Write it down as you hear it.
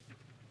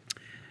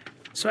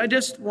So I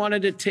just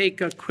wanted to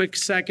take a quick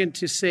second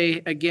to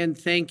say again,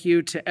 thank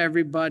you to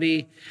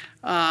everybody.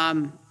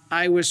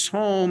 I was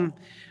home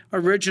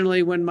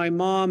originally when my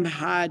mom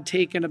had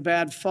taken a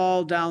bad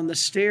fall down the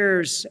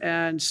stairs,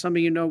 and some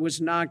of you know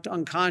was knocked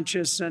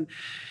unconscious, and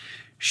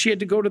she had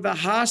to go to the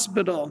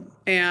hospital.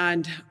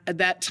 And at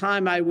that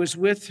time I was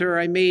with her.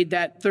 I made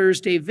that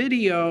Thursday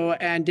video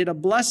and did a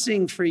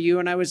blessing for you.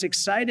 And I was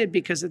excited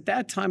because at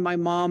that time my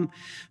mom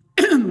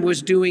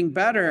was doing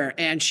better.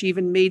 And she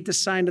even made the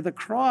sign of the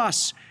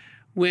cross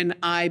when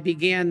I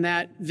began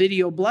that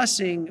video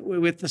blessing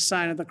with the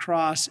sign of the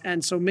cross.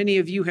 And so many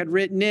of you had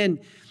written in,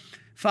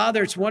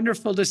 Father, it's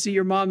wonderful to see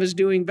your mom is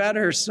doing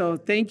better. So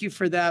thank you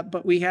for that.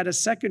 But we had a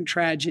second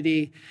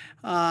tragedy.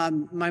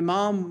 My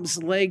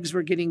mom's legs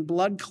were getting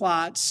blood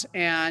clots,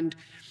 and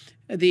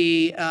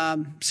the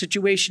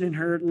situation in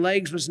her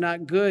legs was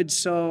not good.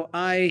 So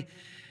I,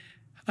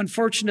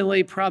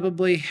 unfortunately,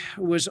 probably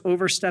was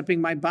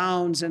overstepping my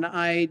bounds, and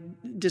I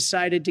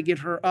decided to get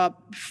her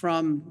up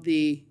from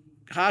the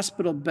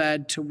hospital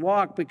bed to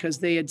walk because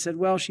they had said,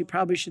 well, she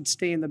probably should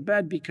stay in the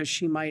bed because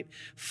she might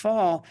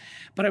fall.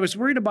 But I was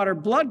worried about her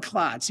blood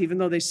clots, even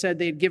though they said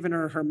they'd given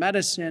her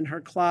medicine.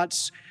 Her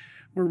clots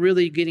were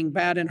really getting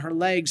bad in her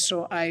legs.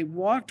 So I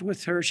walked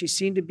with her. She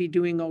seemed to be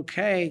doing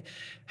okay.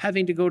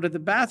 Having to go to the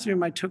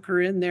bathroom, I took her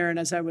in there, and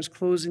as I was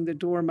closing the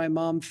door, my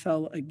mom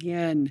fell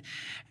again.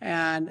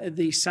 And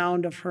the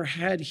sound of her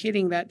head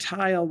hitting that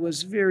tile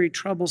was very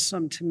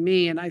troublesome to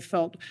me, and I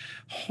felt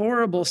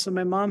horrible. So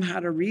my mom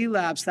had a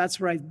relapse. That's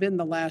where I've been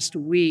the last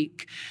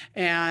week.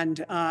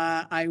 And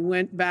I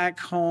went back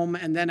home,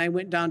 and then I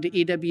went down to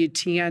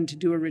EWTN to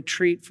do a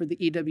retreat for the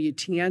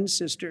EWTN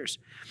sisters.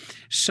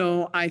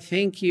 So I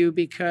thank you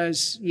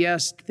because,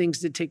 yes, things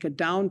did take a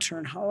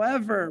downturn.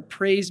 However,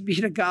 praise be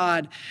to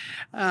God,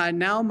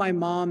 now my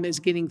mom is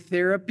getting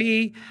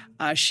therapy.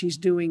 She's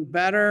doing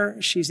better.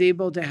 She's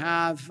able to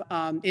have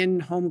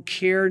in-home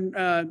care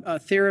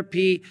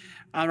therapy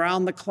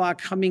around the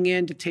clock coming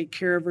in to take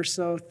care of her.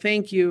 So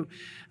thank you.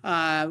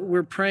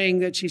 We're praying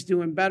that she's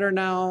doing better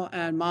now.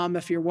 And Mom,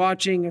 if you're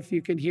watching, if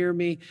you can hear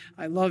me,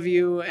 I love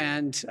you.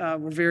 And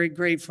we're very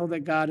grateful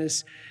that God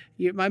is...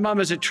 My mom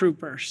is a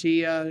trooper.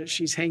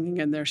 She's hanging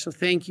in there. So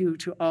thank you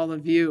to all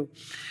of you.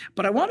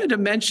 But I wanted to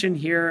mention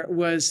here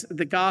was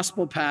the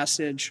gospel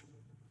passage.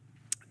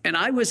 And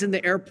I was in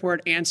the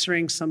airport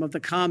answering some of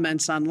the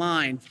comments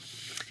online.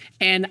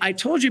 And I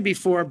told you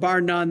before,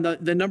 bar none,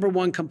 the number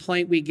one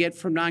complaint we get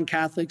from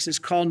non-Catholics is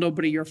call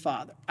nobody your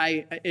father.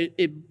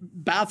 It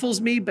baffles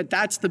me, but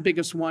that's the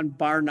biggest one,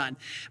 bar none.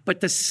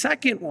 But the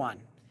second one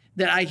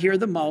that I hear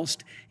the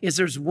most is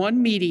there's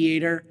one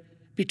mediator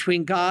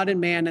between God and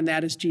man, and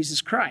that is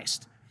Jesus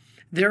Christ.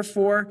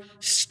 Therefore,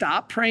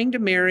 stop praying to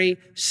Mary,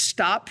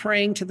 stop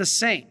praying to the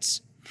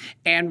saints.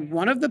 And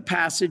one of the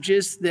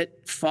passages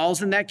that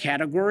falls in that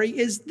category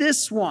is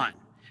this one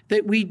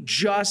that we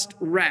just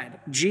read.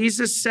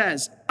 Jesus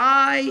says,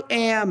 I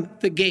am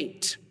the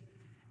gate,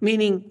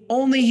 meaning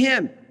only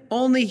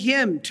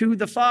him to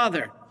the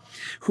Father.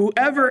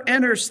 Whoever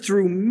enters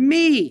through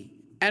me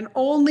and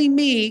only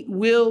me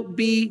will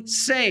be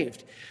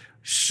saved.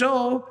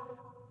 So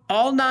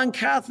all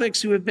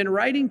non-Catholics who have been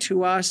writing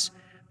to us,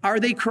 are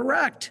they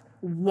correct?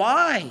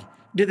 Why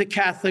do the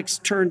Catholics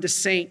turn to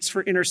saints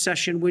for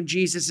intercession when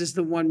Jesus is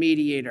the one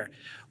mediator?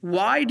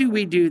 Why do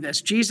we do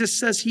this? Jesus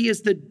says he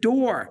is the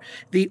door,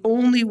 the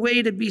only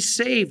way to be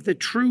saved, the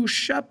true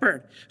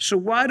shepherd. So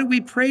why do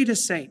we pray to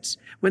saints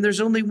when there's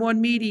only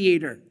one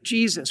mediator,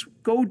 Jesus?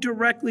 Go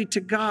directly to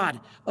God.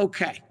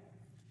 Okay,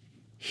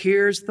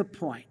 here's the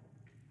point.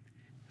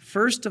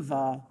 First of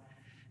all,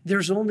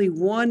 there's only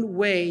one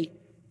way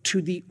to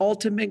the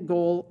ultimate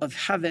goal of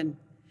heaven,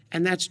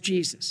 and that's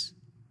Jesus.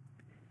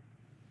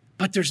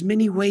 But there's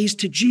many ways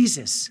to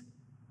Jesus.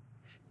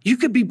 You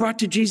could be brought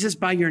to Jesus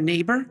by your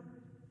neighbor.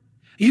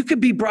 You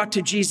could be brought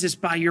to Jesus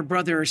by your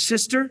brother or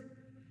sister.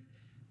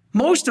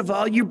 Most of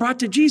all, you're brought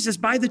to Jesus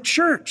by the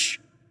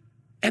church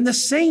and the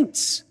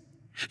saints.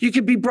 You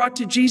could be brought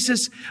to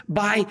Jesus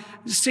by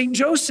St.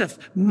 Joseph,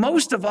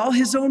 most of all,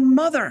 his own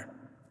mother.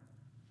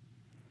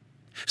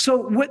 So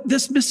what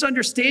this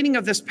misunderstanding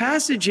of this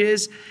passage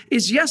is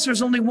yes,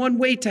 there's only one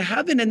way to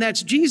heaven, and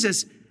that's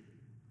Jesus.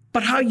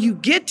 But how you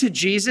get to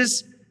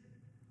Jesus,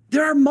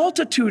 there are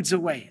multitudes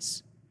of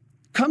ways.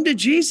 Come to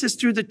Jesus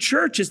through the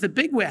church is the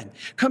big one.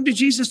 Come to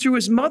Jesus through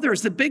his mother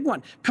is the big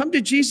one. Come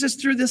to Jesus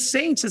through the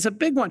saints is a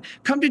big one.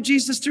 Come to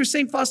Jesus through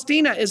St.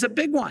 Faustina is a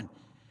big one.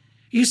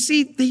 You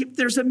see,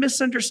 there's a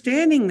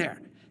misunderstanding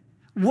there.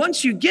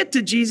 Once you get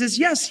to Jesus,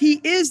 yes,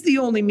 he is the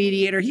only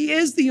mediator. He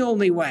is the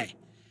only way.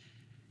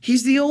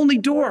 He's the only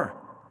door.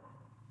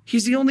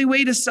 He's the only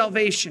way to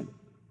salvation.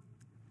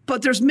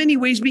 But there's many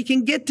ways we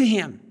can get to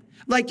him.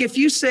 Like if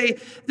you say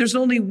there's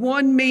only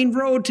one main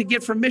road to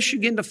get from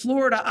Michigan to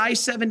Florida,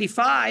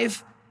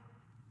 I-75,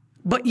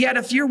 but yet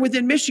if you're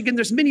within Michigan,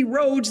 there's many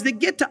roads that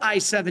get to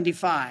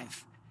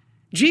I-75.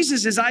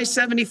 Jesus is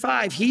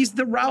I-75. He's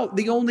the route,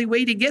 the only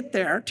way to get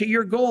there, to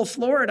your goal,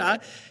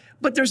 Florida.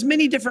 But there's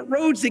many different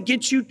roads that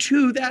get you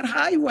to that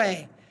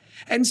highway.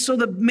 And so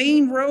the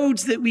main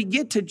roads that we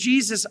get to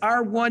Jesus,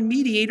 our one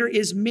mediator,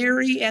 is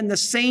Mary and the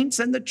saints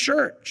and the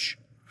church.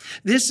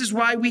 This is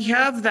why we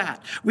have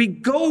that. We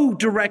go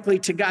directly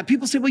to God.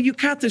 People say, well, you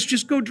Catholics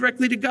just go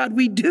directly to God.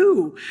 We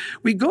do.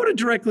 We go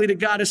directly to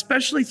God,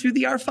 especially through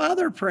the Our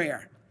Father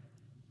prayer.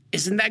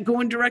 Isn't that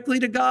going directly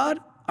to God?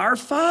 Our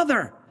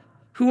Father,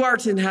 who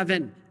art in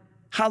heaven,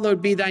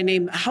 hallowed be thy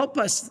name. Help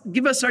us.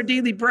 Give us our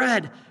daily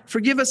bread.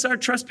 Forgive us our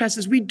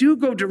trespasses. We do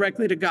go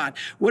directly to God.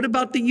 What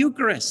about the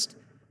Eucharist?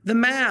 The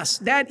Mass?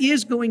 That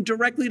is going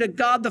directly to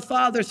God the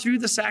Father through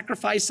the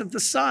sacrifice of the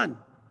Son.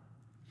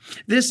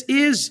 This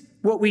is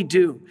what we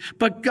do.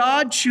 But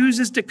God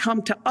chooses to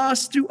come to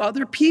us through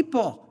other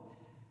people.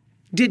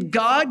 Did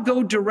God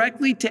go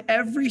directly to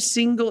every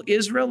single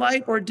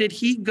Israelite, or did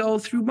he go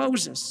through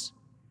Moses?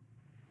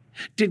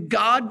 Did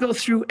God go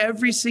through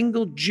every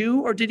single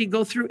Jew, or did he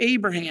go through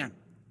Abraham?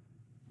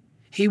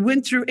 He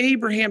went through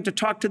Abraham to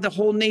talk to the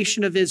whole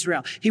nation of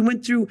Israel. He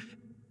went through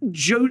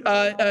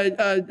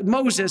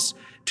Moses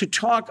to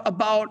talk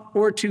about,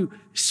 or to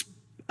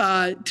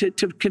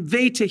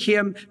convey to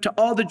him, to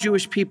all the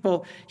Jewish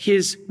people,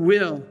 his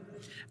will.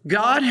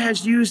 God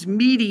has used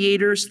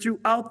mediators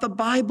throughout the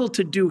Bible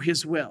to do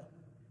his will.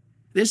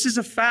 This is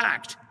a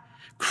fact.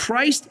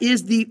 Christ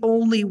is the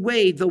only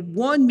way, the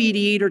one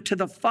mediator to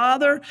the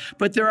Father,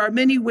 but there are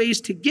many ways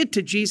to get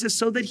to Jesus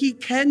so that he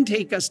can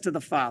take us to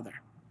the Father.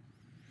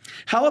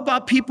 How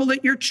about people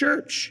at your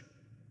church?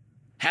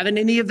 Haven't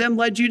any of them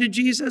led you to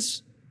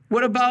Jesus?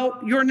 What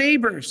about your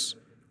neighbors,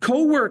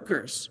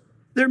 co-workers?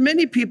 There are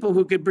many people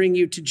who could bring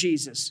you to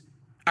Jesus.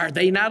 Are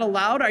they not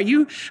allowed? Are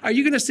you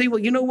going to say, well,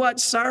 you know what?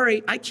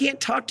 Sorry, I can't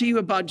talk to you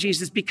about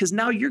Jesus because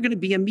now you're going to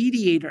be a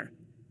mediator.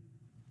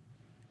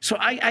 So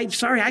I'm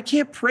sorry, I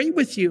can't pray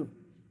with you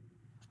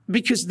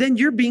because then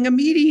you're being a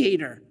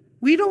mediator.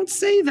 We don't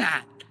say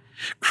that.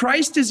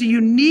 Christ is a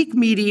unique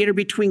mediator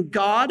between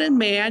God and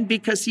man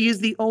because he is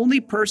the only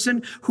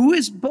person who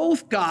is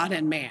both God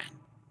and man.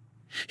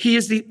 He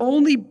is the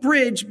only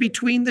bridge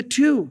between the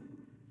two.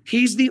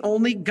 He's the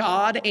only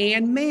God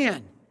and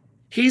man.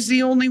 He's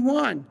the only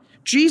one.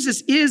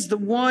 Jesus is the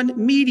one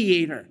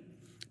mediator.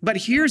 But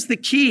here's the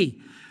key.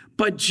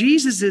 But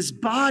Jesus's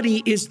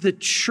body is the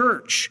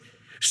church.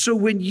 So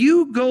when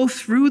you go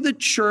through the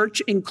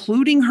church,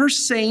 including her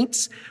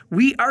saints,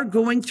 we are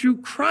going through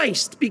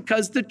Christ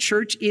because the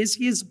church is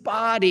his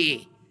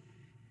body.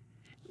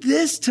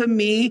 This, to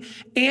me,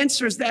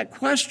 answers that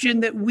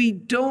question that we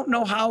don't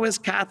know how as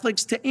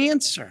Catholics to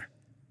answer.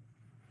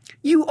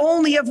 You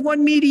only have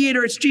one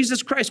mediator. It's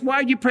Jesus Christ. Why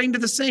are you praying to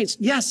the saints?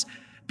 Yes,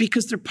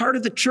 because they're part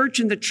of the church,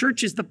 and the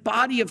church is the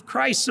body of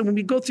Christ. So when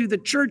we go through the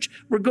church,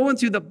 we're going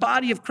through the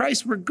body of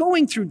Christ. We're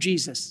going through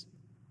Jesus.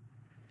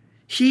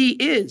 He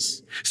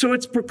is. So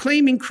it's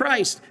proclaiming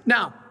Christ.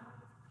 Now,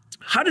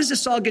 how does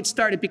this all get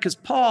started? Because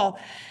Paul,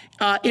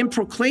 in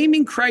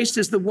proclaiming Christ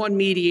as the one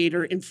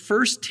mediator in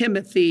 1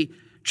 Timothy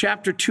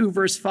chapter 2,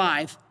 verse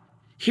 5,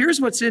 here's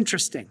what's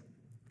interesting.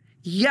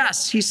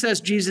 Yes, he says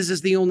Jesus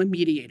is the only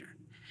mediator.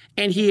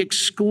 And he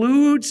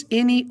excludes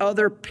any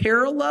other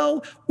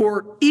parallel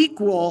or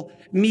equal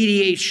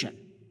mediation.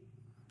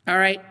 All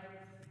right?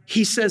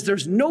 He says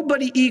there's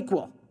nobody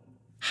equal.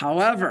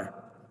 However,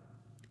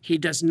 he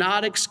does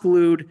not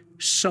exclude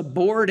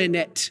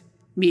subordinate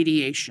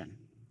mediation.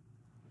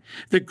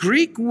 The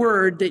Greek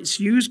word that's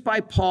used by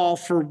Paul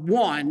for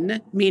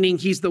one, meaning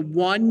he's the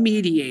one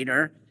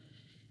mediator,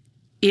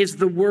 is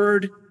the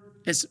word,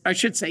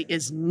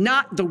 is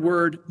not the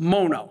word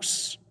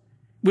monos,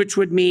 which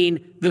would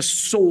mean the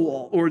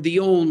sole or the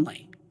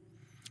only.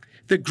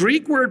 The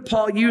Greek word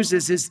Paul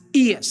uses is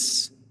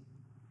eis,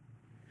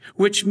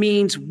 which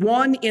means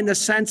one in the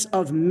sense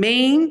of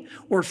main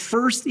or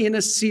first in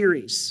a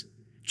series.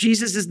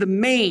 Jesus is the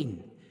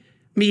main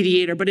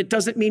mediator, but it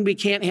doesn't mean we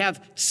can't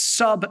have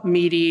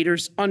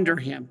sub-mediators under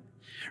him.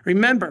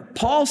 Remember,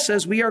 Paul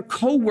says we are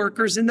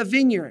co-workers in the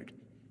vineyard.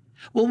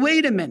 Well,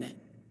 wait a minute.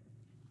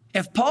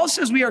 If Paul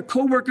says we are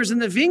co-workers in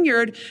the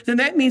vineyard, then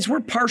that means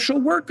we're partial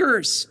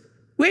workers.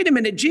 Wait a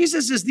minute,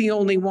 Jesus is the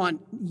only one.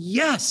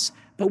 Yes,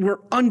 but we're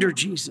under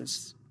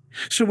Jesus.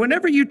 So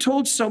whenever you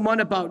told someone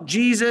about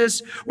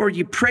Jesus or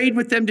you prayed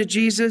with them to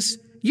Jesus,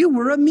 you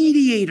were a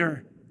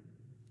mediator.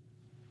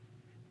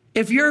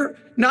 If your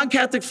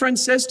non-Catholic friend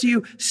says to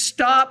you,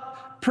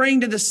 stop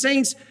praying to the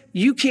saints,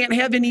 you can't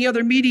have any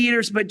other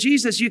mediators but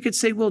Jesus, you could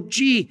say, well,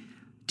 gee,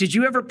 did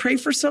you ever pray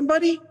for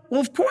somebody? Well,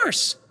 of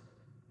course.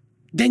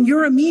 Then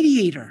you're a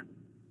mediator.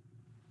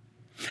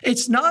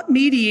 It's not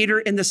mediator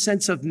in the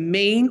sense of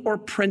main or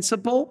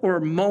principal or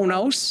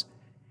monos.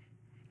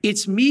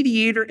 It's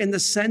mediator in the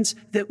sense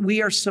that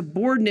we are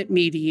subordinate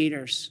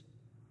mediators,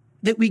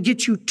 that we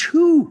get you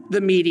to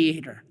the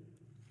mediator.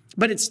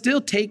 But it still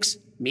takes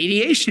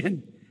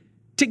mediation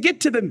to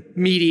get to the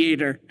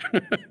mediator.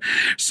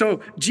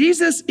 So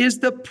Jesus is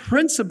the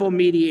principal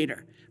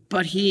mediator,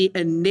 but he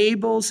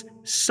enables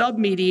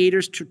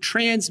sub-mediators to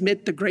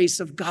transmit the grace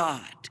of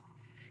God.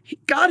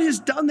 God has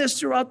done this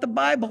throughout the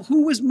Bible.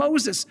 Who was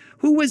Moses?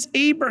 Who was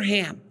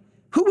Abraham?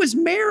 Who was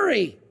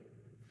Mary?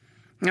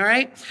 All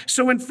right.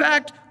 So in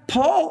fact,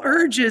 Paul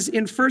urges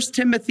in 1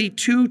 Timothy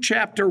 2,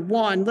 chapter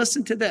 1,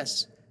 listen to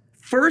this.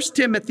 1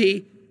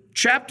 Timothy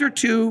chapter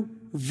 2,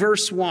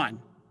 verse 1,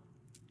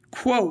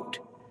 quote,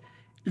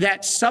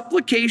 that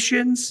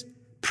supplications,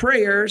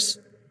 prayers,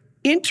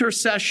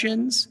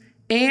 intercessions,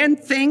 and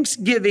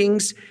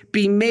thanksgivings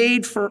be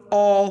made for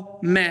all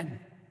men.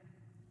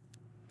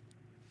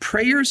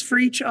 Prayers for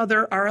each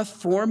other are a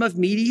form of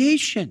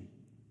mediation.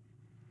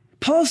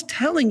 Paul's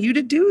telling you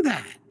to do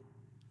that.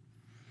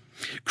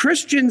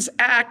 Christians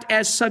act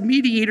as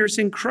submediators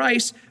in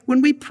Christ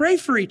when we pray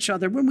for each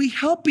other, when we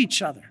help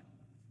each other.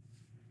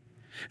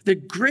 The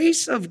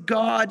grace of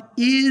God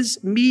is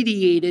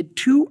mediated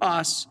to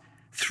us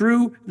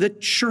through the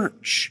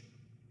church.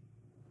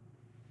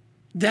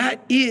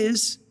 That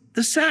is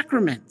the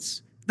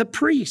sacraments, the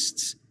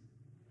priests.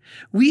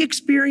 We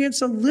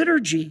experience a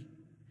liturgy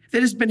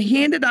that has been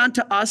handed on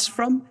to us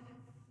from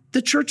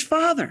the church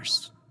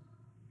fathers.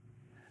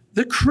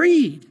 The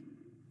creed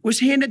was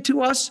handed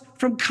to us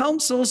from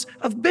councils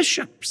of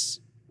bishops.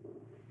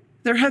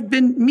 There have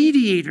been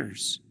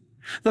mediators.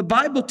 The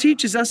Bible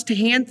teaches us to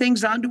hand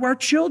things on to our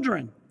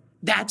children.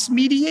 That's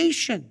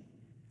mediation.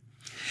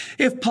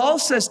 If Paul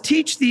says,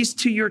 teach these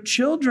to your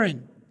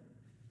children,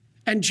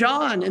 and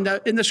John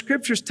in the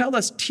scriptures tell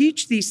us,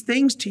 teach these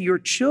things to your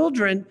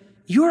children,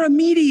 you're a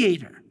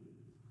mediator.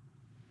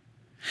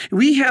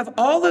 We have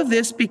all of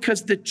this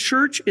because the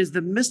church is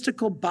the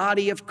mystical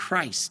body of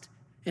Christ.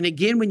 And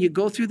again, when you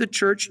go through the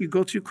church, you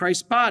go through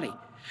Christ's body.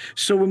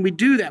 So when we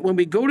do that, when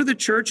we go to the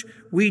church,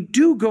 we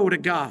do go to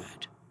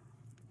God.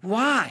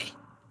 Why?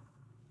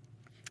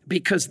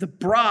 Because the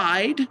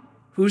bride,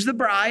 who's the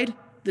bride?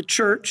 The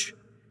church.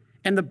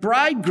 And the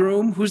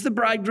bridegroom, who's the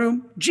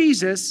bridegroom?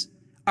 Jesus,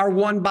 are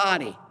one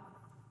body.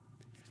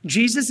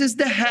 Jesus is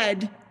the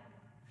head.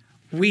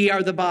 We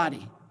are the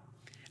body.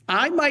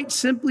 I might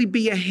simply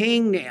be a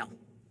hangnail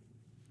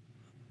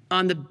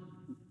on the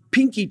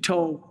pinky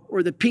toe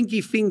or the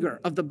pinky finger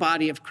of the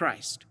body of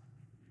Christ,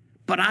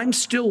 but I'm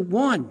still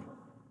one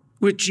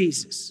with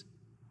Jesus.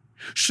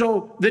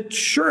 So the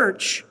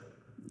church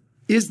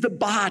is the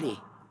body.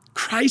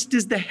 Christ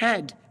is the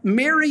head.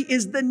 Mary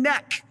is the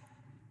neck.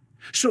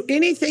 So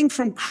anything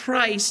from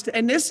Christ,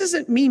 and this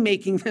isn't me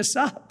making this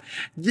up,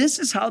 this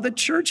is how the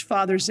church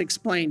fathers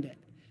explained it.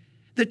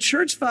 The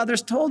church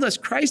fathers told us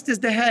Christ is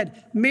the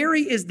head,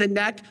 Mary is the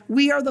neck,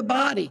 we are the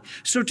body.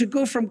 So to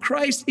go from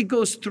Christ, it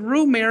goes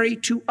through Mary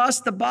to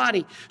us, the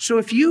body. So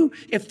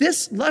if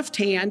this left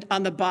hand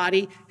on the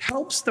body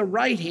helps the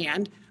right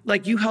hand,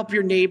 like you help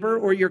your neighbor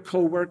or your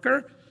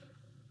coworker,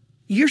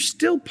 you're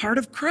still part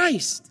of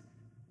Christ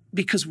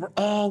because we're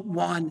all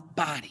one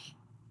body.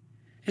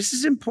 This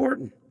is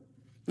important.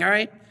 All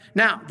right.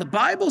 Now, the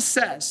Bible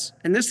says,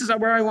 and this is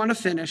where I want to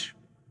finish.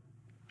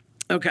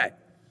 Okay.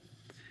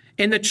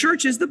 And the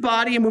church is the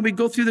body. And when we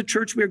go through the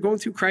church, we are going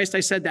through Christ. I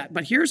said that.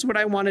 But here's what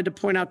I wanted to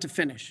point out to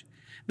finish.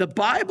 The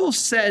Bible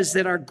says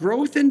that our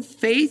growth in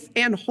faith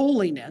and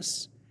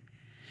holiness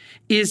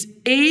is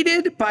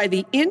aided by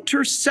the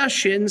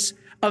intercessions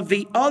of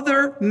the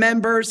other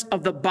members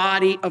of the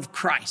body of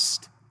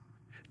Christ.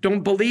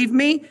 Don't believe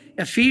me?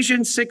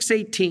 Ephesians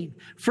 6:18,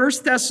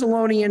 1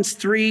 Thessalonians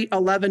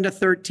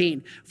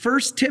 3:11-13, 1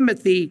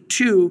 Timothy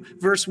 2,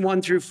 verse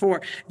 1 through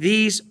 4.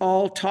 These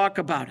all talk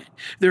about it.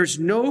 There's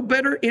no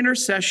better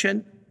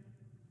intercession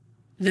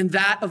than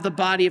that of the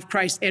body of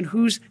Christ. And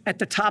who's at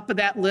the top of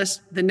that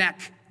list? The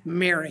neck,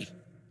 Mary.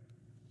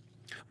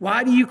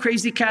 Why do you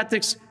crazy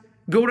Catholics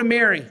go to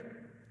Mary?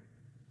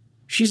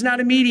 She's not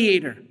a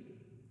mediator.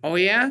 Oh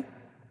yeah?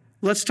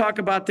 Let's talk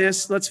about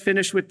this. Let's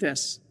finish with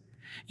this.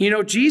 You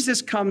know,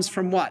 Jesus comes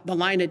from what? The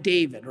line of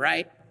David,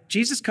 right?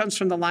 Jesus comes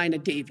from the line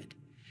of David.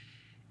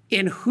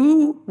 And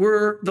who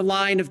were the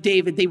line of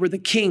David? They were the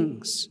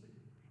kings.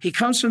 He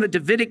comes from the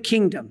Davidic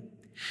kingdom.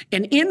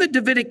 And in the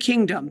Davidic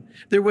kingdom,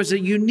 there was a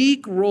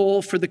unique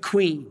role for the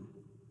queen.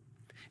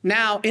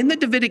 Now, in the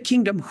Davidic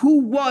kingdom, who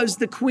was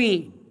the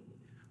queen?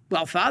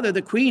 Well, Father,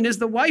 the queen is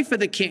the wife of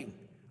the king.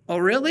 Oh,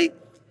 really?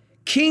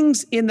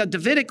 Kings in the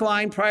Davidic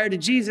line prior to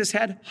Jesus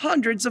had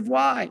hundreds of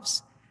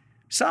wives.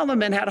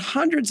 Solomon had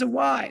hundreds of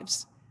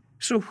wives.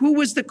 So who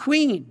was the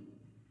queen?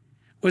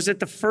 Was it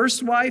the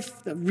first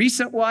wife, the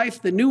recent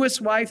wife, the newest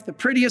wife, the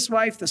prettiest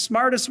wife, the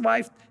smartest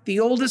wife,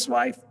 the oldest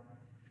wife?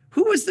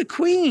 Who was the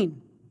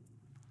queen?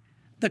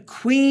 The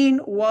queen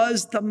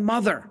was the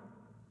mother.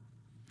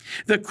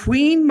 The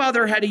queen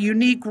mother had a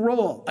unique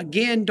role.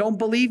 Again, don't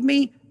believe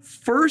me?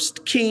 1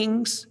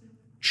 Kings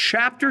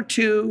chapter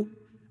 2,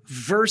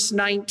 verse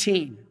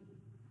 19.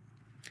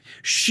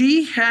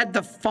 She had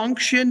the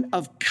function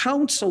of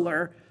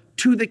counselor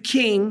to the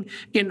king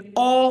in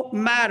all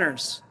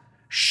matters.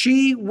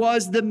 She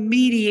was the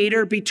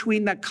mediator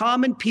between the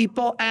common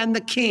people and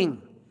the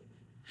king.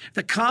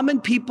 The common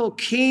people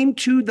came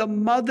to the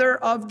mother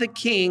of the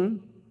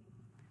king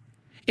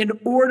in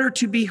order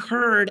to be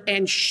heard,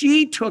 and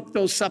she took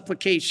those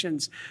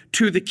supplications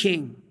to the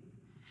king.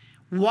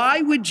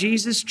 Why would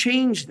Jesus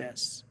change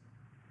this?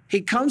 He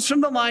comes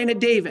from the line of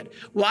David.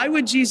 Why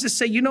would Jesus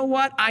say, you know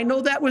what? I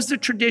know that was the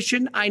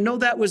tradition. I know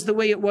that was the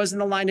way it was in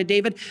the line of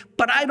David,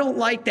 but I don't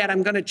like that.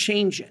 I'm going to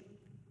change it.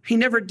 He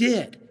never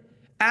did.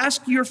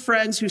 Ask your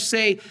friends who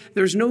say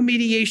there's no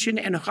mediation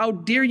and how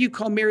dare you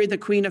call Mary the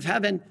Queen of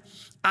Heaven.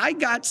 I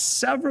got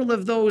several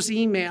of those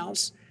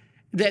emails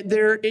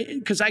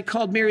because I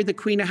called Mary the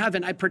Queen of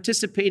Heaven. I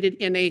participated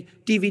in a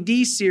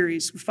DVD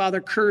series with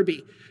Father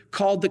Kirby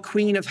called The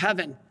Queen of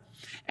Heaven.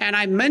 And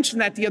I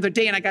mentioned that the other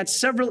day, and I got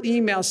several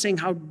emails saying,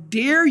 how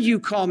dare you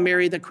call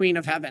Mary the Queen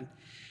of Heaven?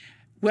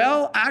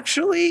 Well,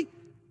 actually,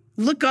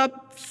 look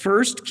up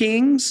 1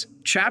 Kings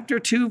chapter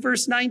 2,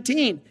 verse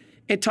 19.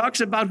 It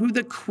talks about who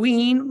the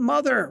Queen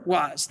Mother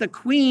was. The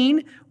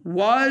Queen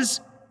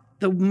was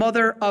the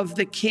mother of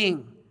the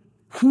king.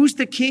 Who's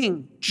the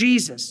king?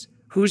 Jesus.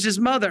 Who's his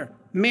mother?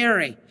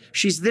 Mary.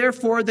 She's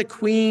therefore the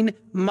Queen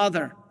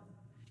Mother.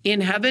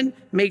 In heaven,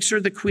 makes her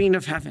the Queen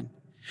of Heaven.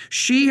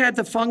 She had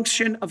the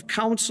function of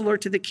counselor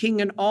to the king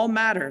in all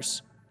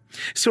matters.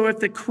 So if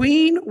the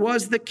queen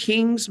was the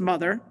king's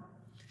mother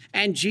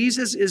and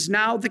Jesus is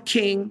now the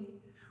king,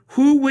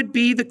 who would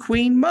be the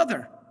Queen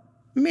Mother?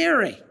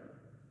 Mary.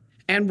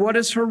 And what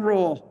is her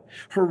role?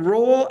 Her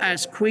role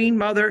as Queen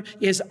Mother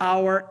is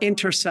our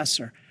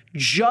intercessor,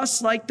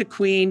 just like the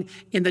queen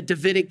in the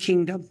Davidic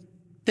kingdom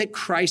that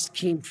Christ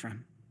came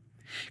from.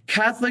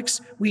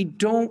 Catholics, we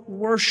don't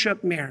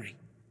worship Mary.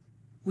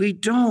 We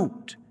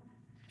don't.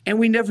 And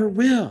we never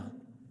will.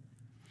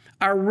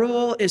 Our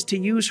role is to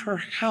use her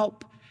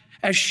help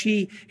as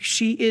she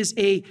is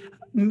a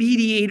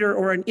mediator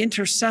or an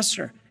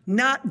intercessor,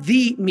 not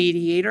the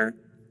mediator,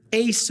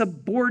 a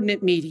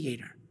subordinate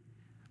mediator.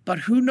 But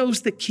who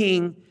knows the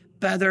king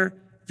better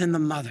than the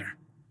mother?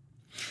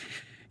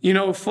 You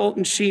know,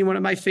 Fulton Sheen, one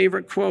of my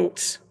favorite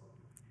quotes,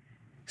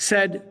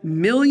 said,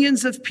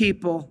 millions of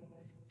people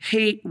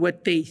hate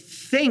what they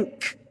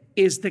think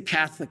is the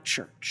Catholic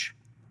Church.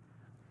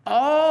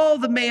 All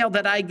the mail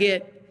that I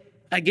get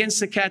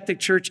against the Catholic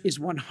Church is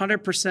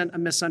 100% a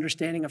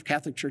misunderstanding of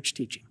Catholic Church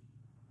teaching.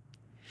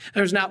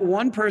 There's not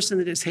one person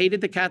that has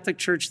hated the Catholic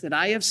Church that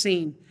I have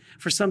seen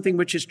for something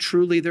which is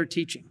truly their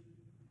teaching.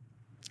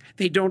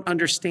 They don't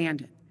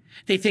understand it.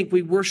 They think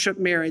we worship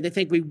Mary. They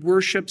think we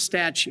worship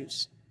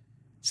statues.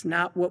 It's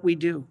not what we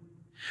do.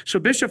 So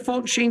Bishop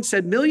Fulton Sheen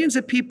said, millions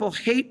of people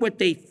hate what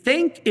they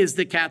think is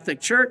the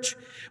Catholic Church,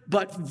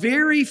 but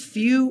very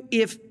few,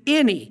 if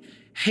any,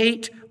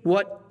 hate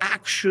what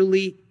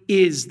actually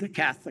is the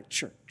Catholic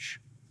Church.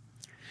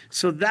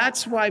 So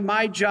that's why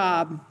my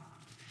job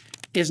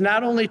is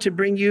not only to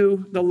bring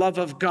you the love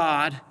of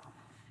God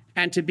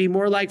and to be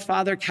more like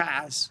Father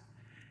Kaz,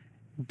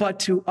 but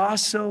to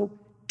also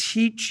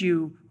teach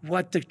you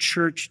what the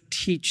church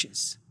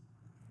teaches.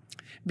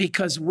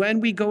 Because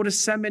when we go to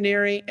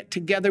seminary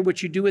together,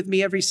 which you do with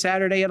me every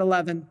Saturday at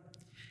 11,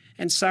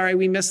 and sorry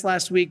we missed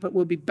last week, but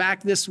we'll be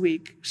back this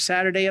week,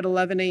 Saturday at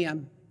 11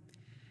 a.m.,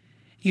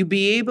 you'll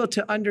be able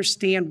to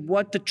understand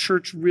what the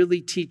church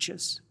really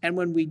teaches. And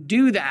when we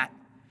do that,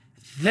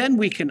 then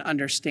we can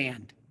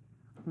understand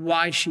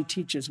why she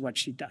teaches what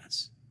she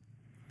does.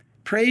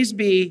 Praise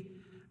be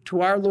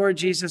to our Lord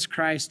Jesus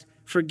Christ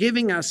for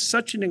giving us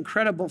such an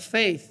incredible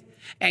faith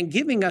and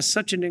giving us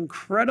such an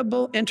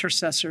incredible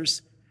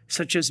intercessors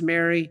such as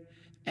Mary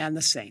and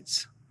the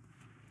saints.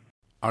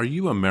 Are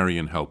you a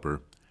Marian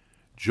helper?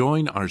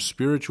 Join our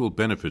Spiritual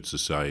Benefit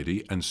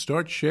Society and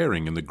start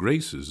sharing in the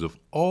graces of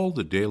all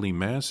the daily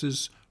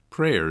masses,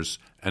 prayers,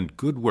 and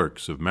good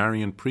works of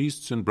Marian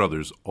priests and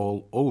brothers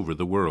all over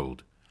the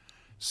world.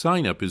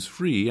 Sign up is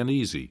free and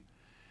easy.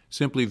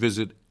 Simply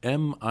visit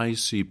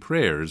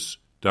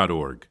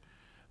micprayers.org.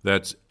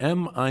 That's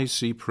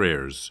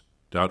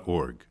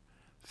micprayers.org.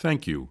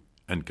 Thank you,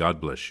 and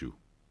God bless you.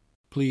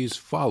 Please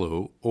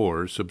follow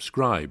or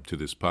subscribe to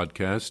this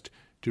podcast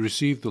to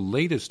receive the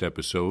latest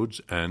episodes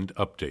and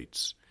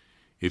updates.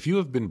 If you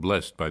have been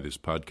blessed by this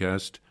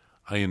podcast,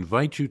 I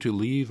invite you to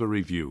leave a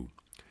review.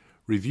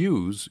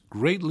 Reviews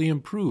greatly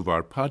improve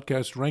our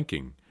podcast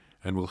ranking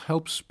and will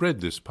help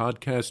spread this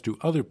podcast to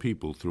other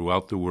people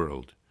throughout the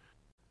world.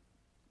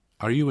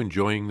 Are you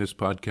enjoying this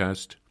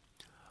podcast?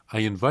 I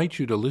invite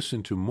you to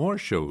listen to more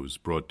shows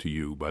brought to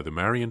you by the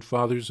Marian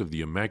Fathers of the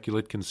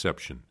Immaculate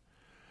Conception.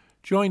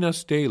 Join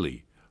us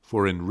daily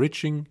for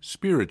enriching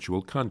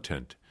spiritual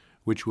content,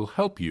 which will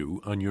help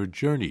you on your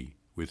journey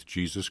with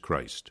Jesus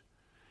Christ.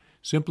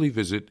 Simply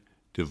visit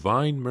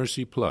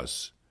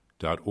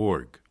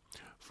DivineMercyPlus.org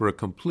for a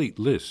complete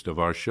list of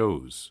our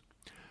shows.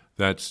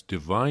 That's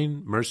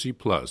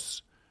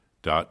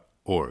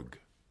DivineMercyPlus.org.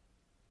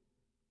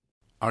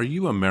 Are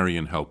you a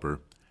Marian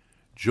helper?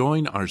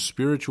 Join our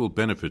Spiritual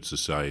Benefit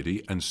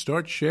Society and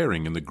start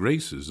sharing in the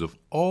graces of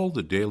all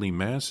the daily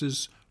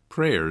masses,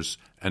 prayers,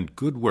 and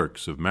good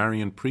works of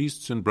Marian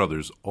priests and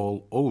brothers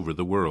all over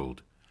the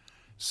world.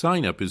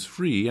 Sign up is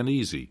free and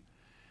easy.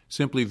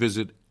 Simply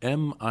visit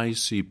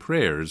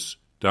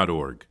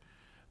micprayers.org.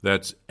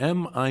 That's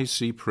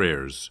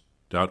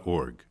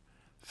micprayers.org.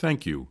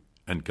 Thank you,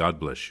 and God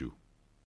bless you.